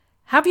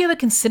Have you ever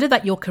considered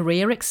that your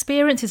career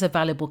experience is a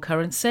valuable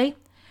currency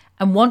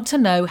and want to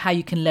know how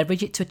you can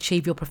leverage it to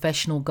achieve your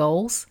professional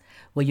goals?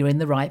 Well, you're in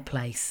the right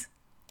place.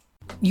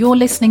 You're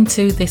listening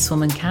to This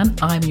Woman Can.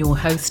 I'm your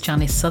host,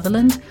 Janice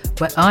Sutherland,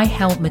 where I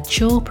help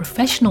mature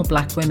professional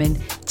Black women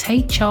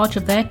take charge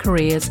of their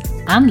careers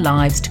and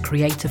lives to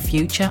create a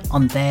future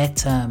on their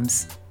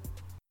terms.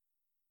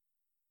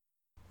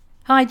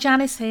 Hi,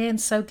 Janice here, and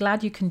so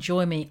glad you can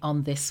join me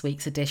on this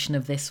week's edition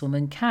of This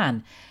Woman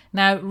Can.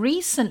 Now,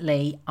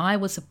 recently I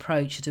was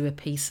approached to do a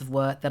piece of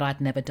work that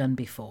I'd never done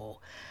before.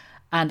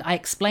 And I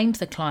explained to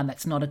the client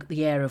that's not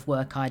the area of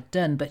work I'd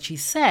done, but she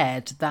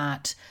said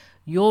that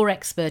your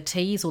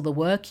expertise or the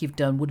work you've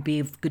done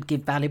could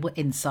give valuable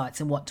insights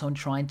in what I'm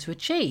trying to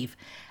achieve.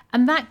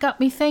 And that got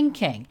me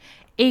thinking.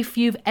 If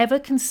you've ever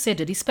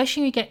considered,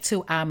 especially when you get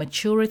to our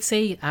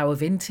maturity, our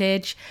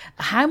vintage,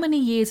 how many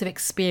years of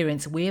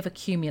experience we have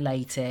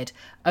accumulated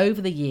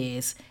over the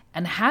years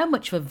and how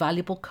much of a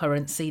valuable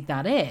currency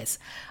that is.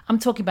 I'm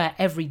talking about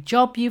every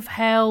job you've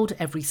held,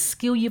 every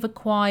skill you've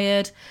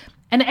acquired,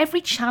 and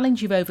every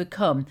challenge you've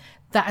overcome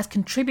that has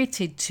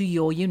contributed to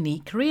your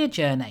unique career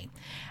journey.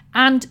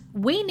 And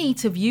we need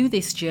to view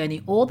this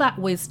journey, all that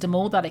wisdom,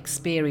 all that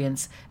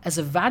experience, as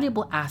a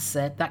valuable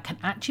asset that can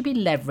actually be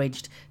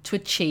leveraged to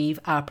achieve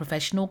our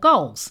professional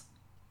goals.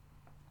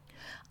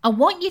 I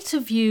want you to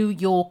view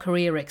your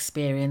career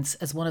experience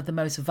as one of the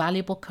most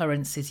valuable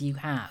currencies you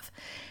have.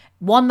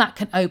 One that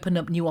can open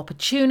up new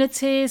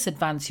opportunities,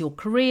 advance your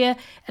career,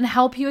 and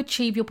help you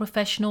achieve your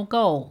professional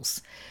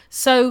goals.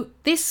 So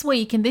this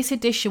week in this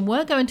edition,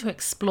 we're going to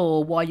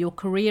explore why your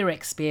career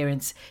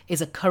experience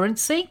is a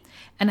currency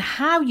and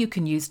how you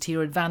can use it to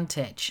your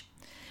advantage.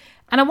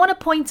 And I want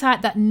to point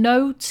out that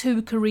no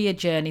two career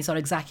journeys are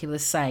exactly the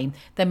same.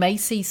 They may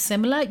seem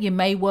similar. You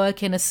may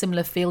work in a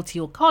similar field to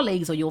your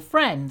colleagues or your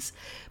friends,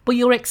 but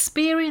your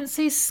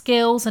experiences,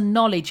 skills, and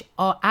knowledge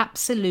are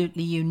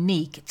absolutely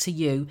unique to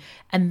you,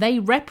 and they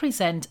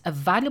represent a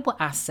valuable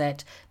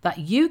asset that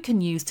you can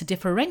use to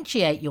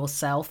differentiate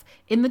yourself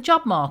in the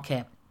job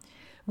market.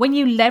 When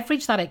you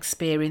leverage that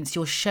experience,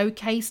 you're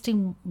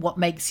showcasing what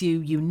makes you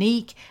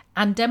unique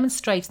and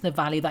demonstrating the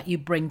value that you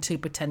bring to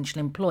potential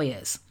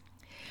employers.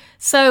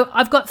 So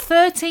I've got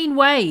 13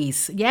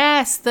 ways,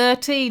 yes,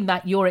 13,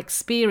 that your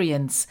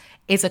experience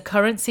is a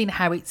currency and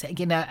how it's,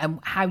 and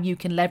how you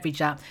can leverage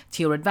that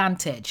to your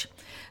advantage.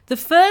 The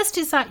first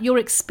is that your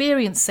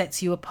experience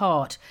sets you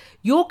apart.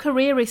 Your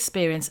career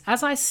experience,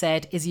 as I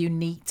said, is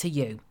unique to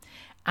you.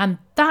 And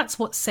that's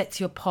what sets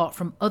you apart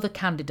from other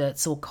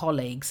candidates or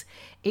colleagues.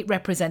 It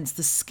represents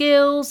the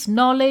skills,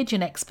 knowledge,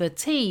 and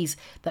expertise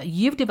that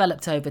you've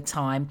developed over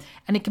time,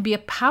 and it can be a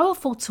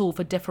powerful tool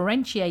for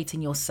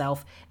differentiating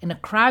yourself in a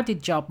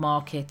crowded job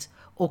market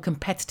or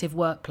competitive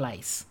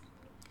workplace.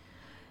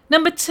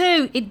 Number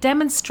 2, it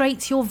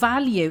demonstrates your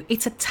value.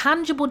 It's a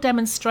tangible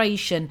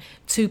demonstration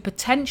to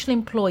potential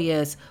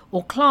employers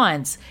or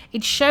clients.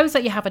 It shows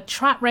that you have a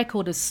track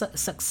record of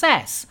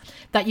success,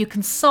 that you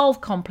can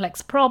solve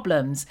complex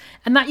problems,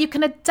 and that you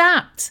can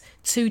adapt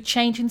to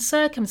changing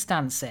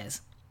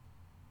circumstances.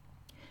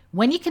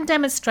 When you can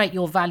demonstrate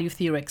your value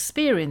through your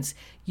experience,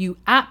 you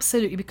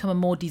absolutely become a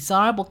more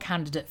desirable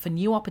candidate for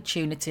new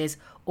opportunities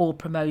or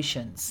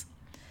promotions.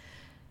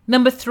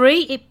 Number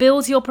 3, it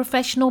builds your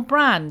professional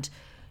brand.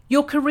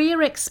 Your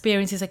career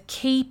experience is a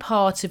key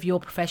part of your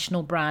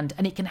professional brand,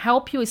 and it can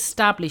help you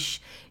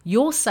establish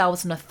yourself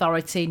as an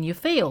authority in your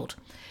field.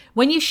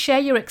 When you share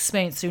your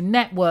experience through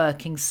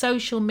networking,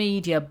 social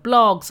media,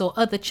 blogs, or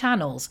other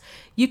channels,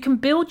 you can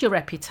build your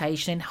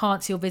reputation and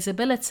enhance your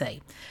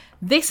visibility.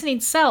 This in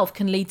itself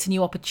can lead to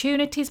new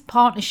opportunities,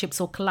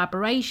 partnerships, or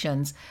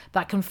collaborations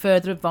that can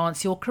further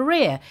advance your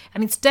career.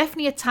 And it's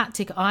definitely a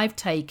tactic I've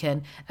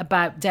taken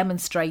about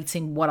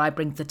demonstrating what I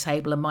bring to the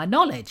table and my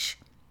knowledge.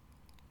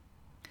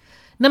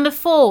 Number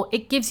 4,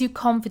 it gives you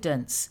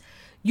confidence.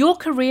 Your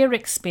career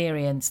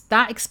experience,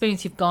 that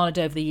experience you've garnered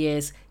over the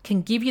years,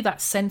 can give you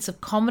that sense of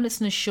confidence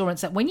and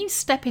assurance that when you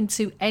step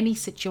into any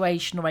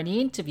situation or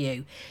any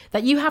interview,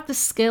 that you have the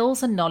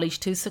skills and knowledge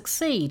to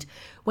succeed.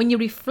 When you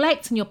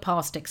reflect on your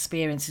past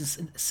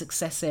experiences,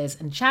 successes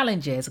and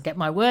challenges, I'll get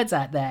my words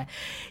out there,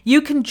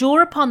 you can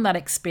draw upon that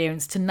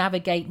experience to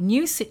navigate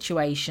new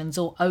situations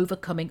or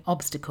overcoming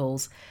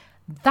obstacles.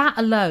 That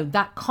alone,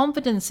 that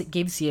confidence it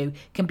gives you,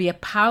 can be a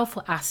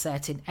powerful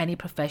asset in any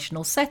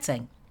professional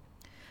setting.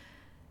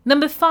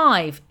 Number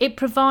 5, it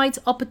provides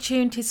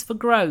opportunities for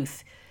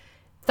growth.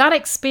 That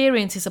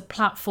experience is a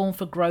platform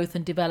for growth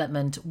and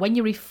development. When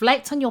you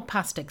reflect on your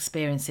past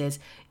experiences,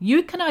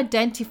 you can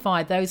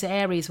identify those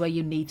areas where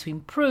you need to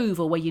improve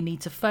or where you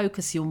need to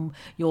focus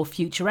your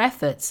future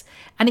efforts.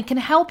 And it can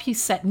help you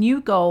set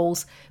new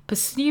goals,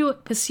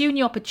 pursue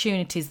new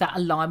opportunities that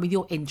align with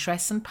your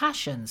interests and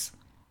passions.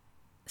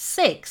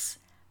 6,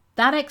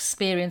 that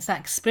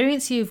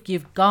experience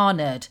you've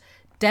garnered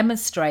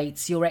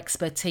demonstrates your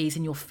expertise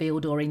in your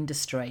field or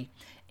industry.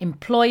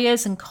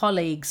 Employers and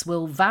colleagues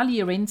will value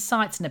your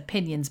insights and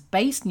opinions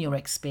based on your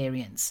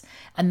experience,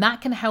 and that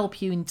can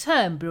help you in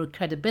turn build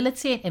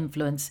credibility and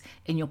influence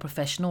in your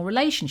professional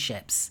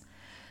relationships.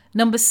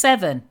 Number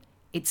 7,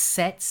 it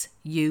sets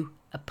you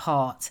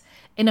apart.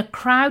 In a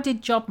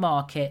crowded job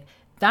market,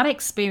 that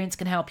experience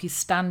can help you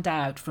stand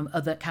out from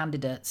other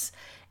candidates.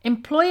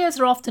 Employers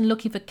are often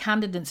looking for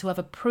candidates who have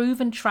a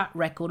proven track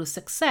record of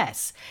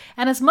success.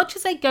 And as much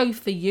as they go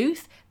for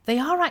youth, they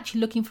are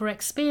actually looking for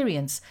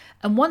experience.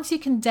 And once you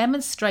can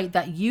demonstrate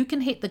that you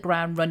can hit the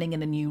ground running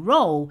in a new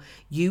role,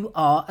 you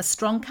are a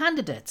strong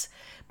candidate.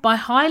 By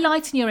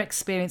highlighting your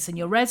experience in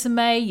your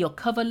resume, your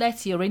cover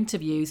letter, your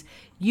interviews,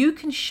 you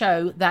can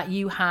show that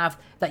you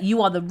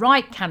are the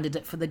right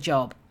candidate for the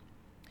job.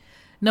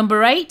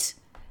 Number 8,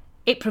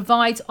 it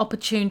provides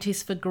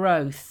opportunities for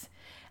growth.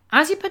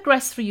 As you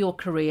progress through your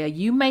career,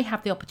 you may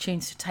have the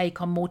opportunity to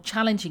take on more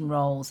challenging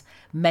roles,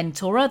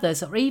 mentor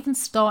others, or even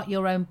start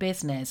your own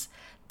business.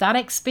 That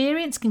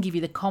experience can give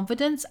you the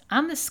confidence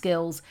and the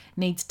skills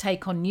needed to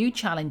take on new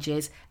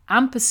challenges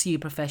and pursue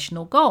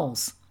professional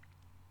goals.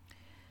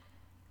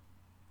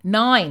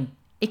 9,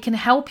 it can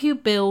help you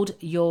build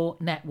your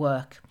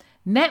network.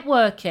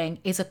 Networking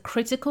is a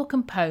critical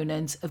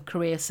component of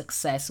career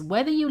success.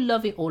 Whether you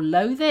love it or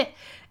loathe it,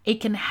 it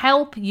can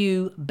help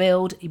you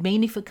build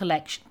meaningful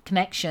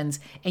connections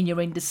in your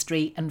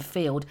industry and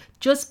field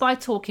just by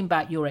talking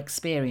about your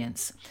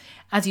experience.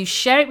 As you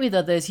share it with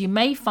others, you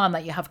may find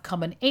that you have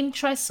common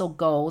interests or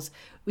goals,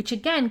 which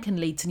again can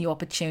lead to new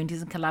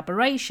opportunities and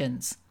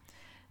collaborations.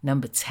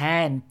 Number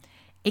 10,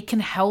 it can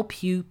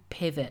help you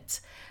pivot.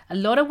 A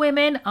lot of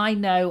women I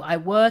know I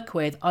work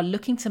with are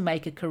looking to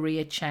make a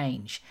career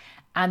change,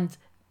 and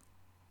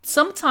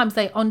sometimes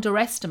they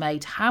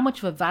underestimate how much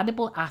of a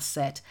valuable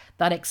asset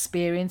that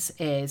experience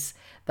is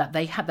that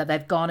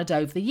they've garnered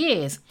over the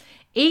years.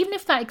 Even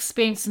if that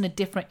experience in a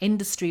different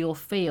industry or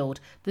field,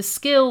 the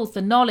skills,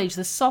 the knowledge,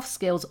 the soft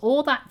skills,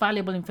 all that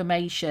valuable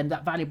information,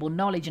 that valuable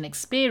knowledge and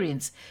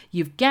experience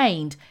you've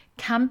gained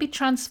can be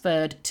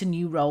transferred to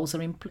new roles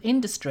or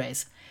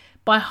industries.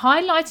 By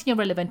highlighting your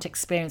relevant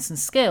experience and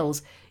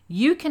skills,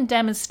 you can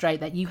demonstrate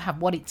that you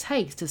have what it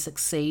takes to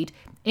succeed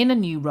in a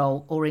new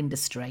role or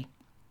industry.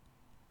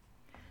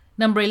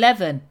 Number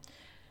 11,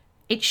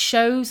 it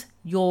shows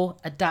you're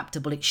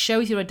adaptable. It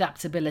shows your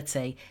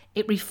adaptability.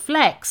 It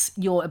reflects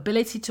your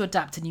ability to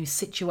adapt to new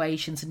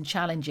situations and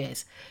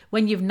challenges.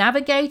 When you've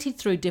navigated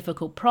through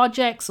difficult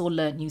projects or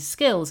learnt new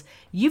skills,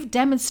 you've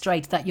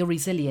demonstrated that you're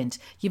resilient.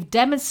 You've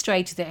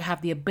demonstrated that you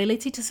have the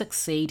ability to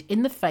succeed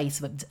in the face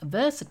of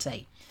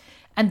adversity.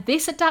 And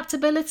this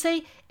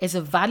adaptability is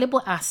a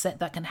valuable asset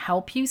that can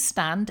help you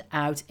stand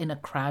out in a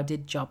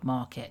crowded job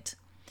market.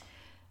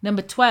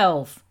 Number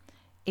 12,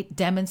 it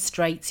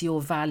demonstrates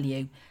your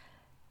value.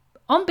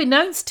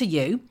 Unbeknownst to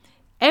you,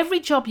 every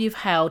job you've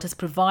held has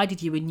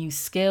provided you with new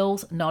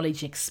skills,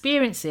 knowledge, and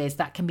experiences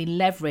that can be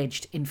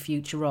leveraged in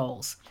future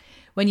roles.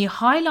 When you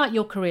highlight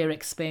your career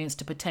experience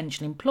to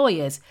potential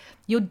employers,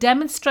 you're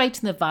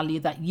demonstrating the value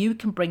that you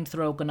can bring to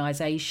their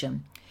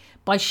organisation.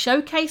 By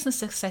showcasing the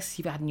success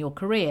you've had in your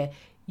career,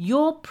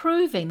 you're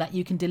proving that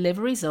you can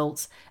deliver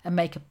results and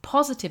make a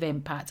positive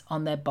impact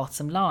on their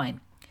bottom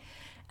line.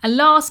 And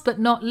last but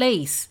not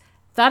least,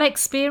 that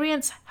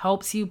experience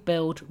helps you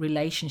build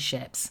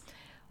relationships.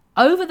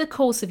 Over the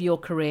course of your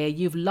career,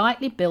 you've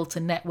likely built a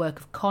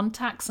network of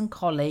contacts and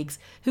colleagues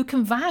who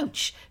can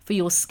vouch for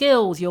your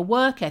skills, your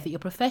work ethic, your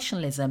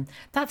professionalism.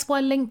 That's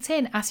why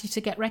LinkedIn asks you to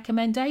get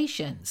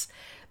recommendations.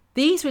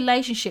 These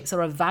relationships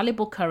are a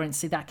valuable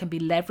currency that can be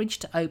leveraged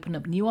to open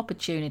up new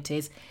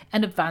opportunities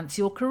and advance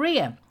your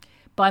career.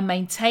 By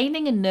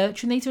maintaining and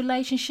nurturing these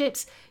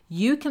relationships,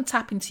 you can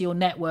tap into your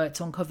network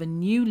to uncover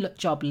new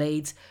job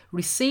leads,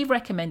 receive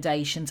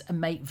recommendations, and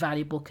make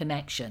valuable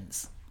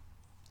connections.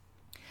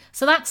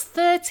 So that's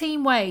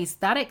 13 ways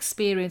that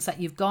experience that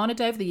you've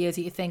garnered over the years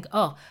that you think,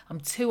 oh, I'm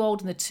too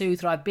old in the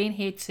tooth, or I've been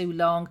here too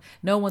long,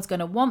 no one's going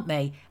to want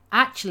me.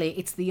 Actually,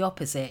 it's the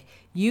opposite.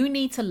 You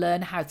need to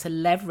learn how to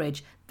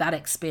leverage that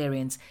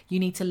experience. You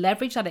need to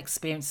leverage that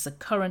experience as a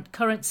current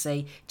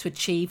currency to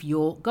achieve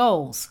your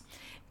goals.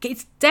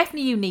 It's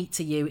definitely unique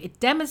to you. It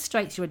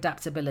demonstrates your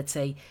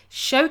adaptability,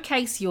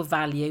 showcases your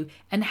value,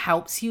 and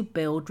helps you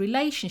build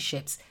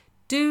relationships.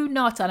 Do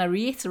not, and I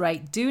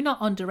reiterate, do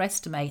not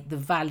underestimate the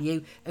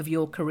value of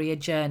your career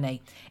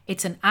journey.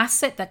 It's an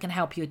asset that can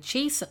help you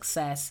achieve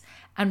success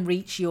and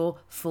reach your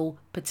full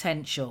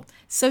potential.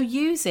 So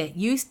use it.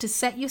 Use to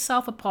set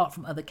yourself apart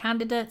from other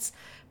candidates,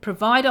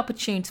 provide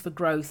opportunities for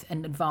growth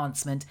and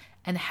advancement,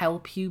 and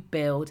help you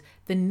build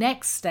the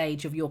next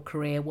stage of your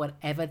career,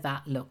 whatever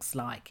that looks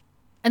like.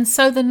 And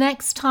so the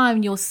next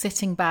time you're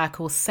sitting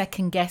back or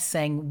second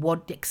guessing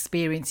what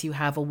experience you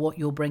have or what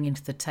you're bringing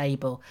to the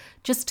table,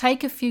 just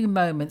take a few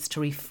moments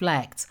to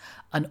reflect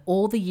on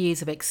all the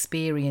years of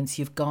experience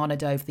you've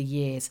garnered over the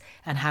years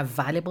and how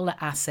valuable an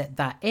asset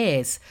that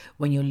is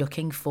when you're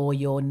looking for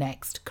your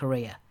next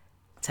career.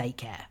 Take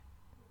care.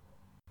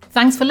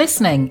 Thanks for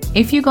listening.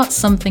 If you got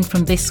something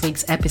from this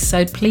week's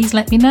episode, please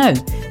let me know.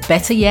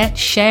 Better yet,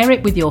 share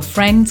it with your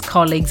friends,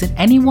 colleagues, and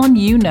anyone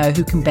you know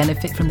who can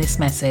benefit from this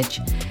message.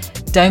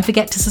 Don't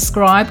forget to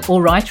subscribe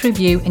or write a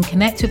review and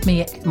connect with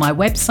me at my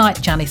website,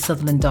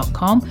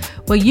 janicesutherland.com,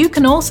 where you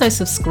can also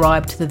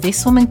subscribe to the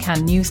This Woman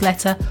Can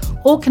newsletter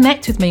or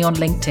connect with me on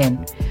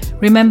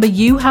LinkedIn. Remember,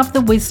 you have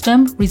the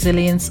wisdom,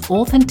 resilience,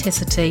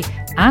 authenticity,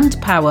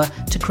 and power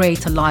to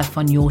create a life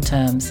on your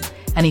terms.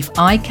 And if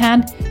I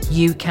can,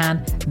 you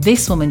can,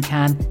 this woman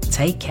can.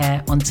 Take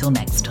care until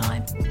next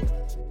time.